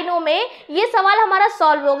 5 लाइनों में ये सवाल हमारा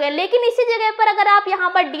सॉल्व हो गया। लेकिन इसी जगह पर अगर आप यहाँ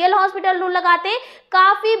पर डीएल हॉस्पिटल रूल लगाते,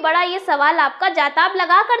 काफी बड़ा ये सवाल आपका जाता। आप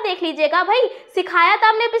लगा कर देख लीजिएगा, भाई सिखाया था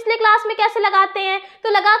हमने पिछले क्लास में कैसे लगाते हैं, तो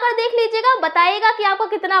लगा कर देख लीजिएगा, बताइएगा कि आपको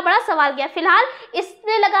कितना बड़ा सवाल गया। फिलहाल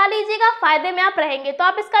इसमें लगा लीजिएगा, फायदे में आप रहेंगे। तो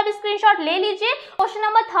आप इसका भी स्क्रीनशॉट ले लीजिए। क्वेश्चन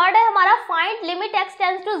नंबर 3 है हमारा, find limit x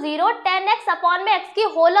tends to 0 10x upon में x की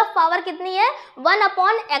होल ऑफ पावर कितनी है,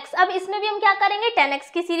 1/x। अब इसमें भी हम क्या करेंगे, 10x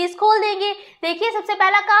की सीरीज खोल देंगे। देखिए सबसे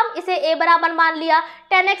पहला काम, इसे a बराबर मान लिया,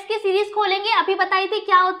 10x की सीरीज खोलेंगे। अभी बताई थी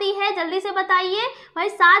क्या होती है, जल्दी से बताइए भाई,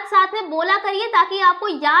 साथ साथ में बोला करिए ताकि आपको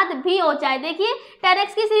याद भी हो जाए। देखिए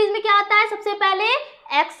 10x की सीरीज में क्या आता है, सबसे पहले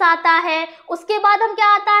x आता है, उसके बाद हम क्या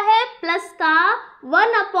आता है, प्लस का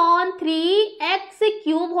 1/3 x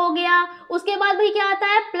क्यूब हो गया। उसके बाद भाई क्या आता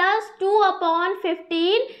है, प्लस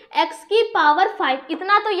 2/15 x की पावर 5।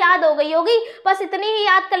 इतना तो याद हो गई होगी, बस इतनी ही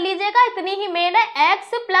याद कर लीजिएगा, इतनी ही मेन है,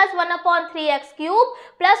 x plus 1/3 x cube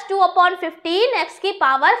plus 2/15 x की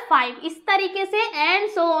पावर 5। इस तरीके से एंड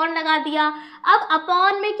सो ऑन लगा दिया। अब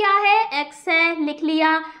अपॉन में क्या है, x है, लिख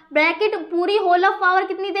लिया, ब्रैकेट पूरी होल ऑफ पावर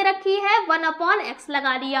कितनी दे रखी है, 1/x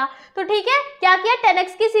लगा लिया। तो ठीक है, क्या किया,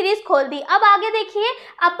 10x की सीरीज खोल दी। अब आगे देखिए,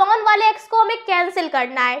 अपॉन वाले x को हमें कैंसिल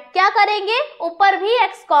करना है। क्या करेंगे, ऊपर भी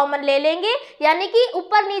x कॉमन ले लेंगे, यानी कि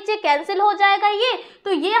ऊपर नीचे कैंसिल हो जाएगा ये।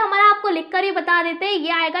 तो ये हमारा आपको लिखकर ही बता देते हैं,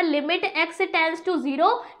 ये आएगा लिमिट x टेंड्स टू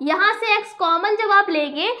 0। यहाँ से x कॉमन जब आप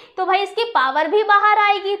लेंगे तो भाई इसकी पावर भी बाहर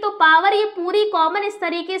आएगी, तो पावर ये पूरी कॉमन इस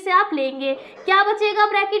तरीके से आप लेंगे। क्या बचेगा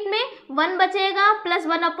ब्रैकेट में, 1 बचेगा, प्लस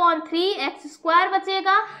 1/3 x²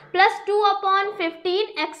 बचेगा, प्लस 2/15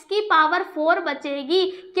 x की पावर 4 बचेगी।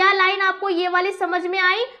 क्या लाइन आपको ये वाली समझ में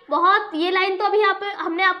आई, बहुत, ये लाइन तो अभी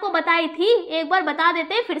हमने आपको बताई थी, एक बार बता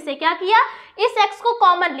देते हैं फिर से। क्या किया, इस x को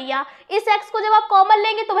कॉमन लिया, इस x को जब आप कॉमन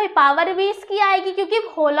लेंगे तो भाई पावर भी इसकी आएगी क्योंकि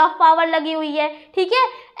होल ऑफ पावर लगी हुई है। ठीक है,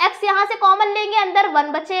 x यहाँ से कॉमन लेंगे, अंदर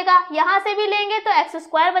 1 बचेगा, यहाँ से भी लेंगे तो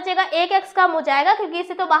x² बचेगा, एक x कम हो जाएगा क्योंकि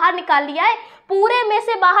इसे तो बाहर निकाल लिया है, पूरे में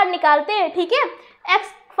से बाहर निकालते हैं। ठीक है, x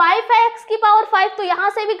 5 है, x की पावर 5 तो यहाँ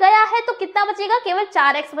से भी गया है, तो कितना बचेगा, केवल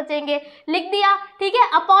 4x बचेंगे, लिख दिया। ठीक है,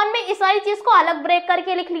 अपॉन में इस वाली चीज को अलग ब्रेक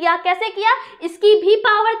करके लिख लिया। कैसे किया, इसकी भी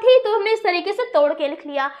पावर थी तो हमने इस तरीके से तोड़ के लिख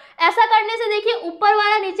लिया। ऐसा करने से देखिए ऊपर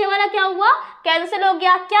वाला नीचे वाला क्या हुआ, कैंसिल हो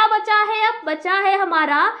गया। क्या बचा है, अब बचा है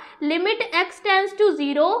हमारा limit x tends to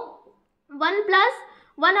 0 1 plus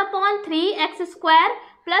 1/3 x²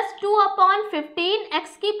 plus 2/15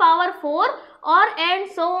 x की पावर 4 और एंड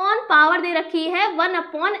सो ऑन, पावर दे रखी है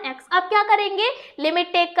 1/x। अब क्या करेंगे, लिमिट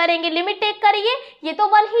टेक करेंगे, लिमिट टेक करिए, ये तो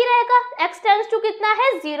 1 ही रहेगा, x टेंड्स टू कितना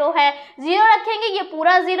है, 0 है, 0 रखेंगे, ये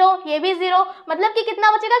पूरा 0, ये भी 0, मतलब कि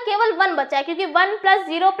कितना बचेगा, केवल 1 बचा है क्योंकि 1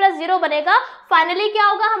 + 0 बनेगा। फाइनली क्या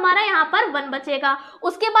होगा, हमारा यहाँ पर 1 बचेगा।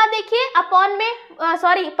 उसके बाद देखिए अपॉन में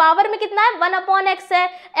पावर में कितना है, 1/x है,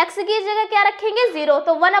 x की जगह क्या रखेंगे, 0,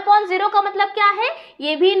 तो 1/0 का मतलब क्या है,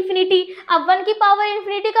 ये भी इन्फिनिटी। अब 1 की पावर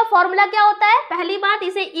इन्फिनिटी का फॉर्मूला क्या होता है, पहली बात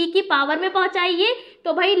इसे e की पावर में पहुंचाइए,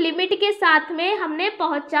 तो भाई लिमिट के साथ में हमने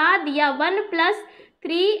पहुंचा दिया 1 +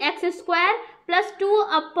 3x² प्लस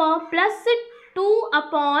 2/15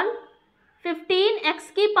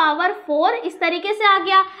 x की पावर 4 इस तरीके से आ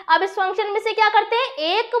गया। अब इस फंक्शन में से क्या करते हैं,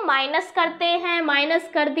 एक माइनस करते हैं, माइनस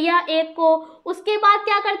कर दिया एक को। उसके बाद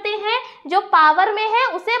क्या करते हैं, जो पावर में है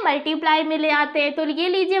उसे मल्टीप्लाई में ले आते हैं, तो ये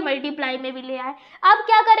लीजिए मल्टीप्लाई में भी ले आए। अब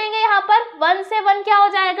क्या करेंगे, यहाँ पर 1 से 1 क्या हो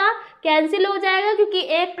जाएगा, कैंसिल हो जाएगा क्योंकि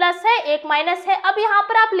एक प्लस है एक माइनस है। अब यहाँ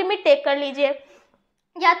पर आप लिमिट टेक कर लीजिए,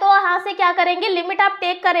 या तो यहाँ से क्या करेंगे, लिमिट आप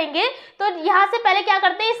टेक करेंगे तो यहाँ से पहले क्या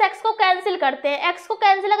करते हैं, इस x को कैंसिल करते हैं। x को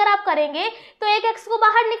कैंसिल अगर आप करेंगे तो एक x को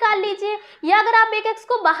बाहर निकाल लीजिए, या अगर आप एक x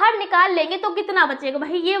को बाहर निकाल लेंगे तो कितना बचेगा,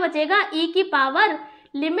 भाई ये बचेगा e की power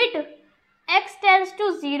limit x tends to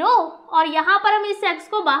 0, और यहाँ पर हम इस x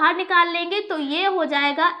को बाहर निकाल लेंगे तो ये हो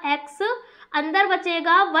जाएगा x, अंदर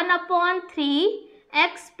बचेगा 1/3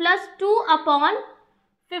 x प्लस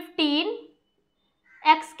 2/15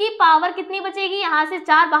 x की पावर कितनी बचेगी, यहाँ से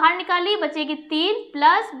 4 बाहर निकाली, बचेगी 3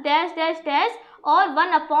 प्लस डैश डैश डैश और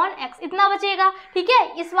 1/x इतना बचेगा। ठीक है,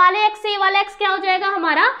 इस वाले x से ये वाला x क्या हो जाएगा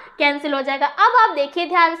हमारा, कैंसिल हो जाएगा। अब आप देखिए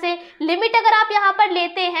ध्यान से, लिमिट अगर आप यहाँ पर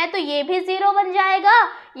लेते हैं तो ये भी 0 बन जाएगा,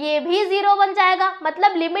 ये भी 0 बन जाएगा।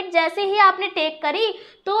 मतलब लिमिट जैसे ही आपने टेक करी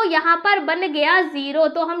तो यहाँ पर बन गया 0।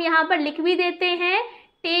 तो हम यहाँ पर लिख भी देते हैं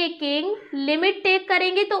टेकिंग, लिमिट टेक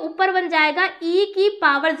करेंगे तो ऊपर बन जाएगा e की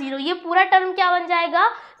पावर 0। ये पूरा टर्म क्या बन जाएगा,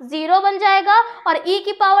 0 बन जाएगा। और e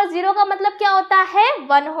की पावर 0 का मतलब क्या होता है,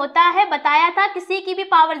 1 होता है। बताया था किसी की भी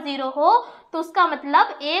पावर 0 हो तो उसका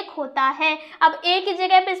मतलब 1 होता है। अब a की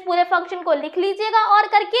जगह पे इस पूरे फंक्शन को लिख लीजिएगा और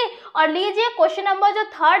करके, और लीजिए क्वेश्चन नंबर जो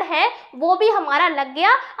 3 है वो भी हमारा लग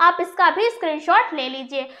गया, आप इसका भी स्क्रीनशॉट ले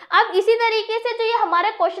लीजिए। अब इसी तरीके से जो ये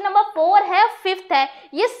हमारे क्वेश्चन नंबर 4 है, 5th है,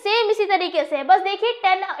 ये सेम इसी तरीके से है। बस देखिए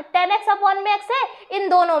 10x/x है, इन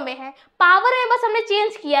दोनों में है। पावर में बस हमने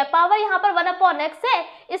चेंज किया है, पावर यहाँ पर 1/x है,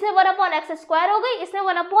 इसमें 1/x² हो गई, इसमें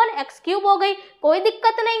 1/x³ हो गई, कोई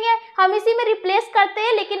दिक्कत नहीं है, हम इसी में रिप्लेस करते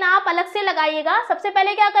हैं। लेकिन आप अलग से लगाइएगा। सबसे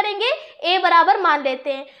पहले क्या करेंगे, a बराबर मान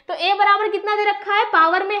लेते हैं। तो a बराबर कितना दे रखा है,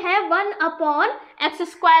 पावर में है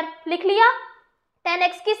 1/x², लिख लिया।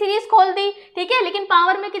 10x की सीरीज खोल दी, ठीक है, लेकिन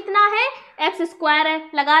पावर में कितना है, x² है,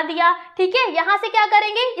 लगा दिया। ठीक है, यहाँ से क्या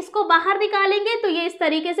करेंगे, इसको बाहर निकालेंगे तो ये इस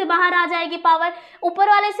तरीके से बाहर आ जाएगी पावर, ऊपर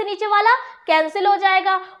वाले से नीचे वाला कैंसिल हो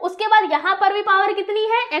जाएगा। उसके बाद यहाँ पर भी पावर कितनी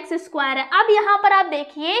है, x² है। अब यहाँ पर आप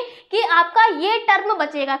देखिए कि आपका ये टर्म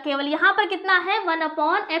बचेगा, केवल यहाँ पर कितना है,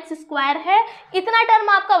 1/x² है, इतना टर्म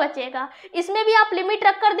आपका बचेगा। इसमें भी आप लिमिट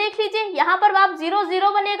रख कर देख लीजिए, यहाँ पर आप 0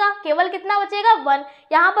 0 बनेगा, केवल कितना बचेगा, 1।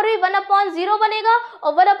 यहाँ पर भी 1/0 बनेगा,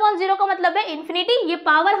 और 1/0 का मतलब है इन्फिनिटी। ये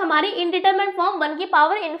पावर हमारी इंडिटरमिनेट फॉर्म 1 की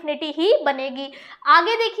पावर इन्फिनिटी ही बनेगी।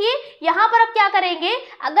 आगे देखिए यहाँ पर अब क्या करेंगे,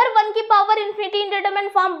 अगर 1 की पावर इन्फिनिटी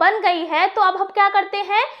इंडिटरमिनेट फॉर्म बन गई है तो अब हम क्या करते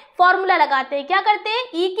हैं, फॉर्मूला लगाते हैं। क्या करते हैं,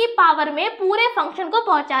 e की पावर में पूरे फंक्शन को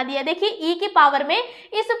पहुंचा दिया। देखिए e की पावर में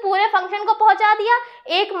इस पूरे फंक्शन को पहुंचा दिया,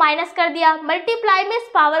 एक माइनस कर दिया, मल्टीप्लाई में इस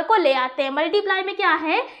पावर को ले आते हैं। मल्टीप्लाई में क्या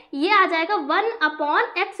है, ये आ जाएगा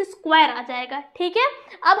 1/x² आ जाएगा। ठीक है,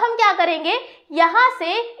 अब हम क्या करेंगे, यहाँ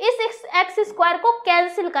से इस x² को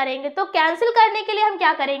कैंसिल करेंगे। तो कैंसिल करने के लिए हम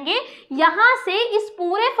क्या करेंगे, यहाँ से इस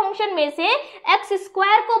पूरे फंक्शन में से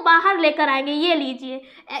x² को बाहर लेकर आएंगे। ये लीजिए,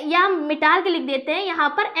 या मिटा के लिख देते हैं, यहाँ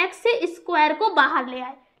पर x² को बाहर ले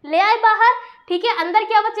आए बाहर। ठीक है, अंदर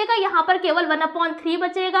क्या बचेगा, यहाँ पर केवल 1/3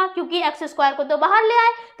 बचेगा, क्योंकि x² को तो बाहर ले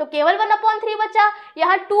आए तो केवल 1/3 बचा।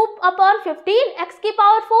 यहाँ 2/15, x की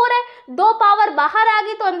पावर 4 है, 2 पावर बाहर आ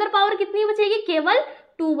गई तो अंदर पावर कितनी बचेगी, केवल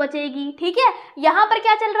 2 बचेगी। ठीक है, यहाँ पर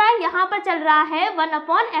क्या चल रहा है, यहाँ पर चल रहा है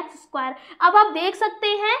 1/x²। अब आप देख सकते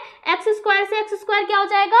हैं x² से x² क्या हो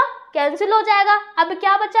जाएगा, कैंसिल हो जाएगा। अब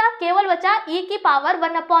क्या बचा, केवल बचा e की पावर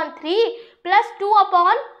 1/3 प्लस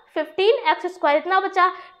 2/15x², इतना बचा।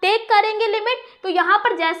 टेक करेंगे लिमिट, तो यहाँ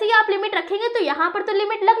पर जैसे ही आप लिमिट रखेंगे तो यहाँ पर तो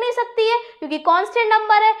लिमिट लग नहीं सकती है क्योंकि कांस्टेंट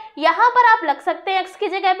नंबर है। यहाँ पर आप लग सकते हैं x की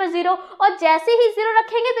जगह पर 0, और जैसे ही 0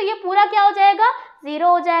 रखेंगे तो ये पूरा क्या हो जाएगा, 0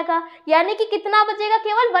 हो जाएगा। यानी कि कितना बचेगा,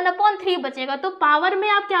 केवल 1/3 बचेगा। तो पावर में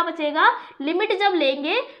आप क्या बचेगा, लिमिट जब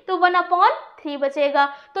लेंगे तो 1/3 बचेगा।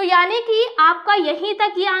 तो यानी कि आपका यहीं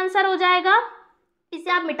तक ये आंसर हो जाएगा।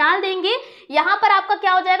 इसे आप मिटा देंगे, यहाँ पर आपका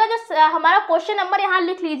क्या हो जाएगा, जो हमारा क्वेश्चन नंबर यहाँ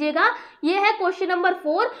लिख लीजिएगा, ये है क्वेश्चन नंबर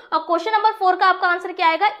 4। और क्वेश्चन नंबर 4 का आपका आंसर क्या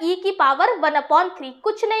आएगा, e की पावर 1/3।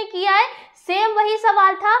 कुछ नहीं किया है, सेम वही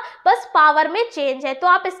सवाल था, बस पावर में चेंज है। तो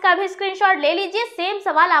आप इसका भी स्क्रीनशॉट ले लीजिए, सेम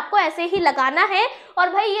सवाल आपको ऐसे ही लगाना है। और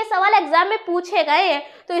भाई ये सवाल एग्जाम में पूछे गए हैं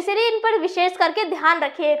तो इसलिए इन पर विशेष करके ध्यान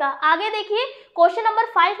रखिएगा। आगे देखिए क्वेश्चन नंबर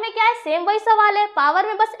 5 में क्या है, सेम वही सवाल है, पावर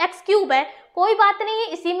में बस x³ है, कोई बात नहीं है,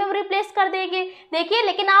 इसी में हम रिप्लेस कर देंगे। देखिए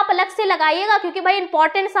लेकिन आप अलग से लगाइएगा क्योंकि भाई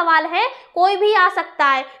इंपॉर्टेंट सवाल है, कोई भी आ सकता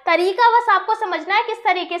है। तरीका बस आपको समझना है किस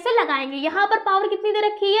तरीके से लगाएंगे। यहाँ पर पावर कितनी दे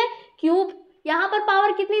रखी है, क्यूब, यहाँ पर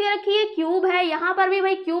पावर कितनी दे रखी है, क्यूब है, यहाँ पर भी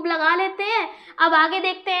भाई क्यूब लगा लेते हैं। अब आगे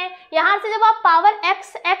देखते हैं, यहाँ से जब आप पावर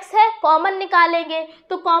x है कॉमन निकालेंगे,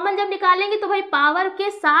 तो कॉमन जब निकालेंगे तो भाई पावर के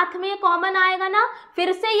साथ में कॉमन आएगा ना,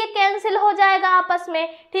 फिर से ये कैंसिल हो जाएगा आपस में।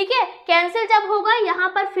 ठीक है, कैंसिल जब होगा यहाँ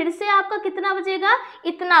पर फिर से आपका कितना बचेगा,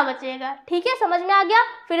 इतना बचेगा। ठीक है, समझ में आ गया।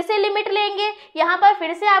 फिर से लिमिट लेंगे, यहाँ पर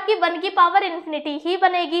फिर से आपकी 1 की पावर इन्फिनिटी ही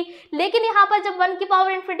बनेगी। लेकिन यहाँ पर जब 1 की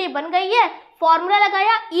पावर इन्फिनिटी बन गई है, फॉर्मूला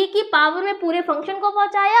लगाया, e की पावर में पूरे फंक्शन को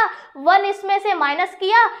पहुंचाया, 1 इसमें से माइनस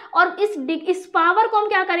किया, और इस पावर को हम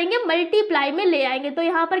क्या करेंगे, मल्टीप्लाई में ले आएंगे। तो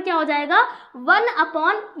यहाँ पर क्या हो जाएगा, 1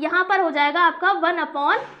 अपॉन, यहाँ पर हो जाएगा आपका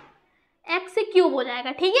 1/x²। एक्स क्यूब हो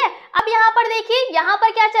जाएगा। ठीक है, अब यहाँ पर देखिए, यहाँ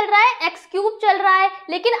पर क्या चल रहा है, एक्स क्यूब चल रहा है,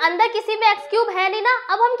 लेकिन अंदर किसी में एक्स क्यूब है नहीं ना।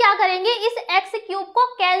 अब हम क्या करेंगे, इस एक्स क्यूब को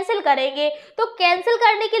कैंसिल करेंगे। तो कैंसिल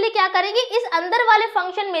करने के लिए क्या करेंगे, इस अंदर वाले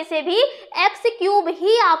फंक्शन में से भी एक्स क्यूब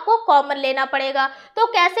ही आपको कॉमन लेना पड़ेगा। तो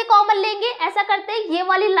कैसे कॉमन लेंगे, ऐसा करते हैं, ये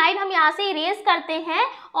वाली लाइन हम यहाँ से इरेज करते हैं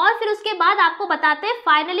और फिर उसके बाद आपको बताते हैं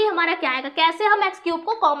फाइनली हमारा क्या आएगा, कैसे हम एक्स क्यूब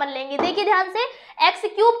को कॉमन लेंगे। देखिए ध्यान से, एक्स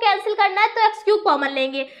क्यूब कैंसिल करना है तो एक्स क्यूब कॉमन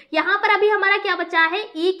लेंगे। यहाँ पर अभी हमारा क्या बचा है,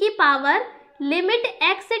 ई की power limit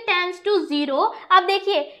x tends to 0। अब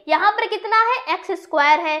देखिए यहाँ पर कितना है, एक्स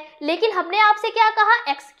स्क्वायर है, लेकिन हमने आपसे क्या कहा,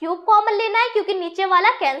 एक्स क्यूब कॉमन लेना है क्योंकि नीचे वाला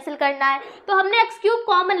कैंसिल करना है। तो हमने एक्स क्यूब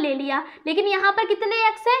कॉमन ले लिया, लेकिन यहाँ पर कितने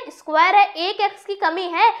एक्स है, स्क्वायर है, एक एक्स की कमी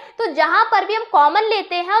है। तो जहाँ पर भी हम कॉमन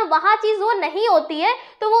लेते हैं और वहाँ चीज़ वो नहीं होती है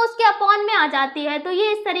तो वो उसके अपॉन में आ जाती है। तो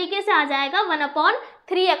ये इस तरीके से आ जाएगा,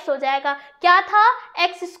 1/3x हो जाएगा। क्या था,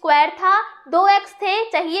 एक्स स्क्वायर था, 2x थे,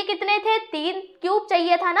 चाहिए कितने थे, 3 क्यूब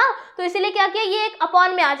चाहिए था ना, तो इसीलिए क्या किया, ये एक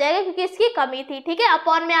अपॉन में आ जाएगा क्योंकि इसकी कमी थी। ठीक है,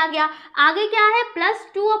 अपॉन में आ गया। आगे क्या है,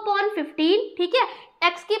 +2/15। ठीक है,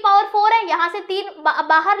 x की पावर 4 है, यहाँ से 3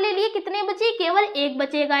 बाहर ले लिए, कितने बचे, केवल 1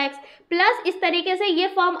 बचेगा x, प्लस इस तरीके से ये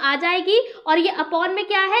फॉर्म आ जाएगी और ये अपॉन में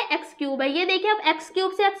क्या है, एक्स क्यूब है। ये देखिए, अब एक्स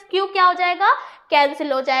क्यूब से एक्स क्यूब क्या हो जाएगा,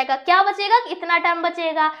 कैंसिल हो जाएगा। क्या बचेगा, इतना टर्म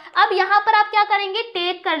बचेगा। अब यहाँ पर आप क्या करेंगे,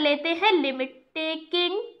 टेक कर लेते हैं लिमिट,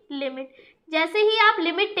 टेकिंग लिमिट। जैसे ही आप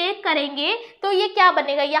लिमिट टेक करेंगे तो ये क्या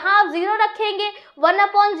बनेगा, यहाँ आप 0 रखेंगे,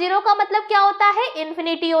 1/0 का मतलब क्या होता है,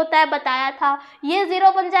 इन्फिनिटी होता है, बताया था। ये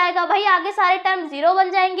 0 बन जाएगा, भाई आगे सारे टर्म 0 बन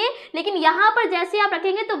जाएंगे, लेकिन यहाँ पर जैसे आप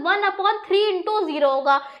रखेंगे तो 1/3 इंटू 0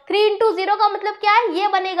 होगा। 3 इंटू 0 का मतलब क्या है, ये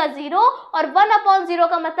बनेगा 0, और 1/0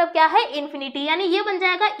 का मतलब क्या है, इन्फिनिटी, यानी ये बन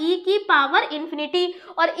जाएगा e की पावर इन्फिनिटी।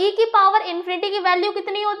 और e की पावर इन्फिनिटी की वैल्यू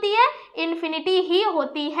कितनी होती है, इन्फिनिटी ही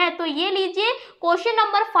होती है। तो ये लीजिए, क्वेश्चन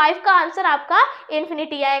नंबर 5 का आंसर आपका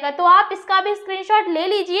इन्फिनिटी आएगा। तो आप इसका भी स्क्रीनशॉट ले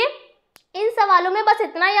लीजिए। इन सवालों में बस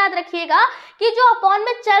इतना याद रखिएगा कि जो अपॉन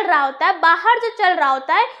में चल रहा होता है, बाहर जो चल रहा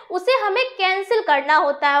होता है, उसे हमें कैंसिल करना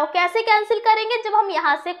होता है। और कैसे कैंसिल करेंगे, जब हम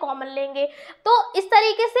यहाँ से कॉमन लेंगे। तो इस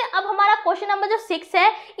तरीके से अब हमारा क्वेश्चन नंबर जो 6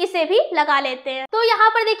 है इसे भी लगा लेते हैं। तो यहाँ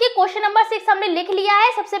पर देखिए, क्वेश्चन नंबर 6 हमने लिख लिया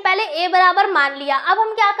है। सबसे पहले a बराबर मान लिया। अब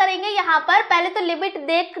हम क्या करेंगे, यहाँ पर पहले तो लिमिट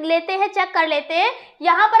देख लेते हैं, चेक कर लेते हैं।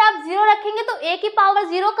 यहाँ पर आप 0 रखेंगे तो a की पावर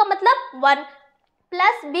 0 का मतलब 1,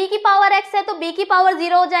 प्लस b की पावर x है तो b की पावर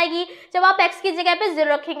 0 हो जाएगी। जब आप x की जगह पे 0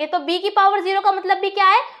 रखेंगे तो b की पावर 0 का मतलब भी क्या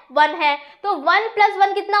है, 1 है। तो 1 +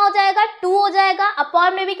 1 कितना हो जाएगा, 2 हो जाएगा।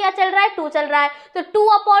 अपॉन में भी क्या चल रहा है, 2 चल रहा है, तो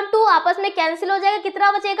 2/2 आपस में कैंसिल हो जाएगा,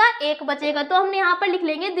 कितना बचेगा, 1 बचेगा। तो हमने यहाँ पर लिख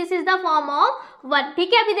लेंगे, this is the form of 1।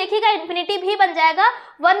 ठीक है, अभी देखिएगा इन्फिनिटी भी बन जाएगा।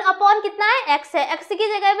 1/ कितना है, x है, x की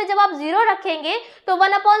जगह पे जब आप 0 रखेंगे तो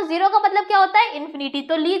 1/0 का मतलब क्या होता है, इन्फिनिटी।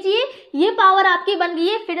 तो लीजिए, ये पावर आपकी बन गई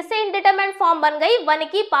है, फिर से इंडिटरमिनेट फॉर्म बन गई, 1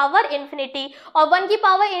 की पावर इन्फिनिटी। और 1 की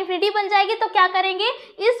पावर इन्फिनिटी बन जाएगी तो क्या करेंगे,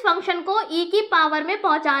 इस फंक्शन को e की पावर में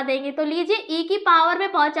पहुंचा देंगे। तो लीजिए, e की पावर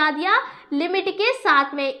में पहुंचा दिया लिमिट के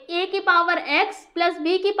साथ में, a की पावर x प्लस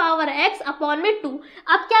b की पावर x अपॉन में 2।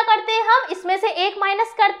 अब क्या करते हैं, हम इसमें से 1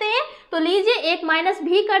 माइनस करते हैं। तो लीजिए, 1 माइनस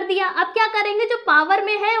भी कर दिया। अब क्या करेंगे, जो पावर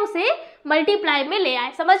में है उसे मल्टीप्लाई में ले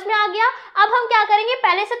आए। समझ में आ गया। अब हम क्या करेंगे,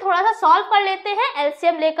 पहले से थोड़ा सा सॉल्व कर लेते हैं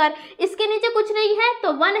एलसीएम लेकर। इसके नीचे कुछ नहीं है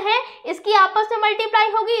तो 1 है, इसकी आपस में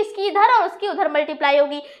मल्टीप्लाई होगी, इसकी इधर और उसकी उधर मल्टीप्लाई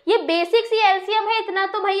होगी। ये बेसिक सी एलसीएम है, इतना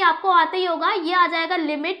तो भाई आपको आता ही होगा। ये आ जाएगा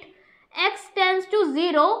लिमिट x टेंड्स टू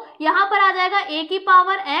 0, यहाँ पर आ जाएगा a की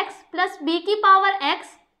पावर x प्लस b की पावर x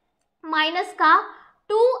माइनस का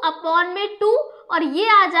 2/2, और ये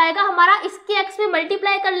आ जाएगा हमारा, इसके x में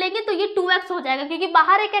मल्टीप्लाई कर लेंगे तो ये 2x हो जाएगा, क्योंकि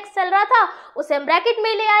बाहर एक x चल रहा था उसे हम ब्रैकेट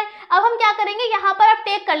में ले आए। अब हम क्या करेंगे, यहाँ पर आप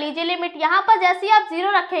टेक कर लीजिए लिमिट। यहाँ पर जैसे ही आप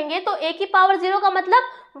 0 रखेंगे तो a की पावर 0 का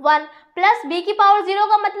मतलब 1 प्लस b की पावर 0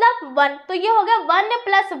 का मतलब 1, तो ये हो गया 1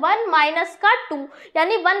 + 1 माइनस का 2,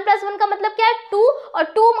 यानी 1 + 1 का मतलब क्या है, 2, और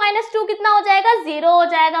 2 - 2 कितना हो जाएगा, 0 हो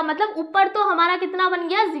जाएगा। मतलब ऊपर तो हमारा कितना बन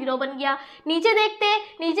गया, 0 बन गया। नीचे देखते हैं,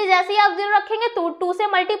 नीचे जैसे ही आप 0 रखेंगे तो 2 से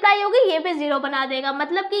मल्टीप्लाई होगी, ये पे 0 बना देगा,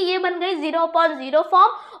 मतलब कि ये बन गई 0/0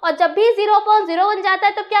 फॉर्म। और जब भी 0/0 बन जाता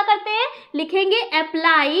है तब क्या करते हैं, लिखेंगे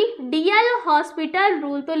अप्लाई डीएल हॉस्पिटल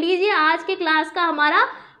रूल। तो लीजिए, आज के क्लास का हमारा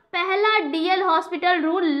पहला डीएल हॉस्पिटल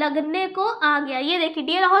रूल लगने को आ गया। ये देखिए,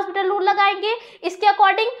 डीएल हॉस्पिटल रूल लगाएंगे। इसके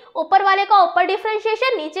अकॉर्डिंग ऊपर वाले का ऊपर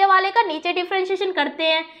डिफरेंशिएशन, नीचे वाले का नीचे डिफरेंशिएशन करते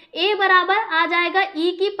हैं। a बराबर आ जाएगा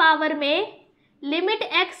e की पावर में लिमिट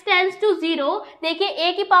x टेंड्स टू 0। देखिए,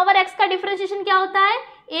 a की पावर x का डिफरेंशिएशन क्या होता है,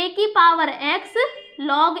 a की पावर x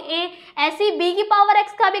log a। ऐसे ही b की पावर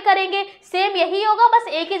x का भी करेंगे, सेम यही होगा,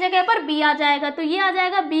 बस a की जगह पर b आ जाएगा। तो ये आ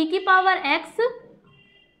जाएगा b की power x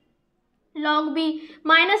log b,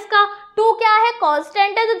 minus का 2 क्या है,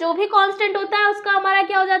 कांस्टेंट है, तो जो भी कांस्टेंट होता है उसका हमारा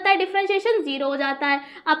क्या हो जाता है, डिफरेंशिएशन 0 हो जाता है।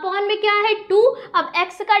 अपॉन में क्या है 2, अब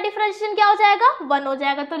x का डिफरेंशिएशन क्या हो जाएगा, 1 हो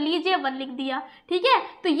जाएगा, तो लीजिए 1 लिख दिया। ठीक है,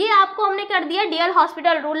 तो ये आपको हमने कर दिया, डीएल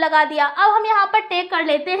हॉस्पिटल रूल लगा दिया। अब हम यहाँ पर टेक कर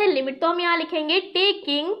लेते हैं लिमिट, तो हम यहाँ लिखेंगे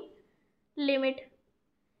टेकिंग लिमिट।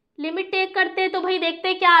 लिमिट टेक करते हैं तो भाई देखते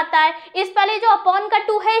हैं क्या आता है। इस पहले जो अपॉन का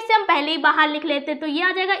 2 है इसे हम पहले ही बाहर लिख लेते हैं, तो ये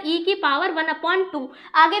आ जाएगा e की पावर 1/2।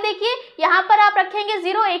 आगे देखिए यहाँ पर आप रखेंगे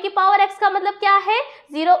 0, a की पावर x का मतलब क्या है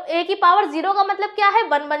 0, a की पावर 0 का मतलब क्या है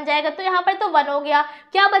 1 बन जाएगा, तो यहाँ पर तो 1 हो गया।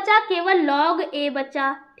 क्या बचा, केवल log a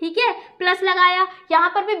बचा। ठीक है, प्लस लगाया, यहाँ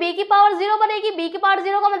पर भी b की पावर 0 बनेगी, b की पावर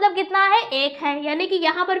 0 का मतलब कितना है 1 है, यानी कि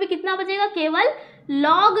यहाँ पर भी कितना बचेगा, केवल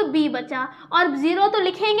log b बचा, और 0 तो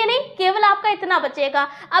लिखेंगे नहीं, केवल आपका इतना बचेगा।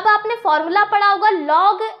 अब आपने फॉर्मूला पढ़ा होगा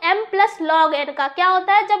log m plus log n का, क्या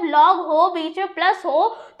होता है जब log हो बीच में प्लस हो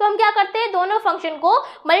तो हम क्या करते हैं, दोनों फंक्शन को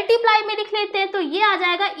मल्टीप्लाई में लिख लेते हैं, तो ये आ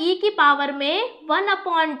जाएगा e की पावर में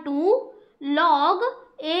 1/2 log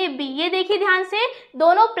ए बी। ये देखिए ध्यान से,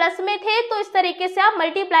 दोनों प्लस में थे तो इस तरीके से आप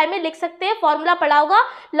मल्टीप्लाई में लिख सकते हैं। फॉर्मूला पढ़ा होगा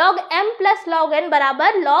log m plus log n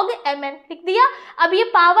बराबर log mn, लिख दिया। अब ये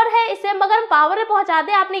पावर है, इसे हम अगर पावर में पहुंचा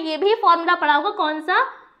दें, आपने ये भी फॉर्मूला पढ़ा होगा, कौन सा,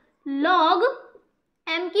 log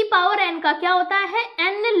m की पावर n का क्या होता है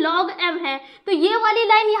n log m है, तो ये वाली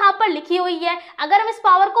लाइन यहाँ पर लिखी हुई है। अगर हम इस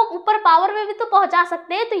पावर को ऊपर पावर में भी तो पहुंचा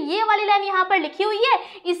सकते हैं, तो ये वाली लाइन यहाँ पर लिखी हुई है,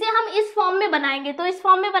 इसे हम इस फॉर्म में बनाएंगे, तो इस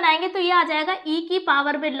फॉर्म में बनाएंगे तो ये आ जाएगा e की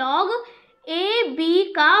पावर में log ए बी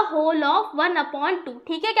का होल ऑफ 1/2।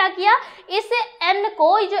 ठीक है, क्या किया, इस n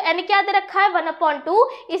को, जो n क्या दे रखा है 1/2,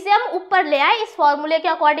 इसे हम ऊपर ले आए इस फॉर्मूले के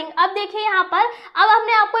अकॉर्डिंग। अब देखिए यहाँ पर, अब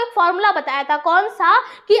हमने आपको एक फॉर्मूला बताया था, कौन सा,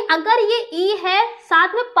 कि अगर ये e है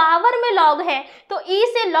साथ में पावर में log है तो e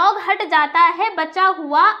से log हट जाता है, बचा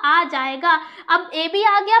हुआ आ जाएगा। अब a भी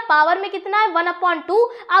आ गया, पावर में कितना है 1/2,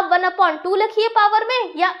 आप 1/2 लिखिए पावर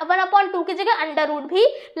में, या 1/2 की जगह अंडर रूट भी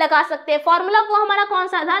लगा सकते हैं। फॉर्मूला वो हमारा कौन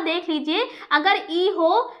सा था, देख लीजिए, अगर e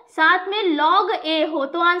हो साथ में log a हो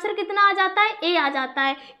तो आंसर कितना आ जाता है, a आ जाता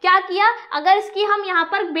है। क्या किया, अगर इसकी हम यहाँ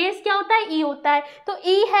पर बेस क्या होता है, e होता है, तो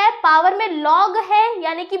e है, पावर में log है,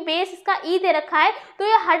 यानी कि बेस इसका e दे रखा है, तो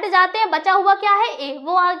ये हट जाते हैं, बचा हुआ क्या है a,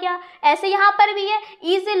 वो आ गया। ऐसे यहाँ पर भी है,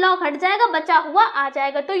 e से log हट जाएगा, बचा हुआ आ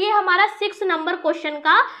जाएगा। तो ये हमारा 6 नंबर क्वेश्चन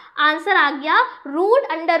का आंसर आ गया,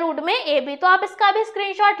 रूट अंडर रूट में ए बी। तो आप इसका भी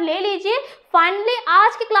स्क्रीनशॉट ले लीजिए। फाइनली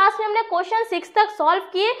आज की क्लास में हमने क्वेश्चन 6 तक सॉल्व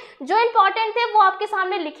किए, जो इंपॉर्टेंट थे वो आपके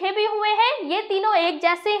सामने लिखे भी हुए हैं, ये तीनों एक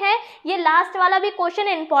जैसे हैं, ये लास्ट वाला भी क्वेश्चन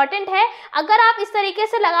इंपॉर्टेंट है। अगर आप इस तरीके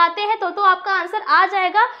से लगाते हैं तो आपका आंसर आ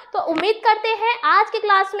जाएगा। तो उम्मीद करते हैं आज की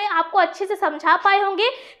क्लास में आपको अच्छे से समझा पाए होंगे।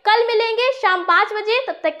 कल मिलेंगे शाम 5 बजे,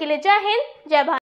 तब तक के लिए जय हिंद, जय भारत।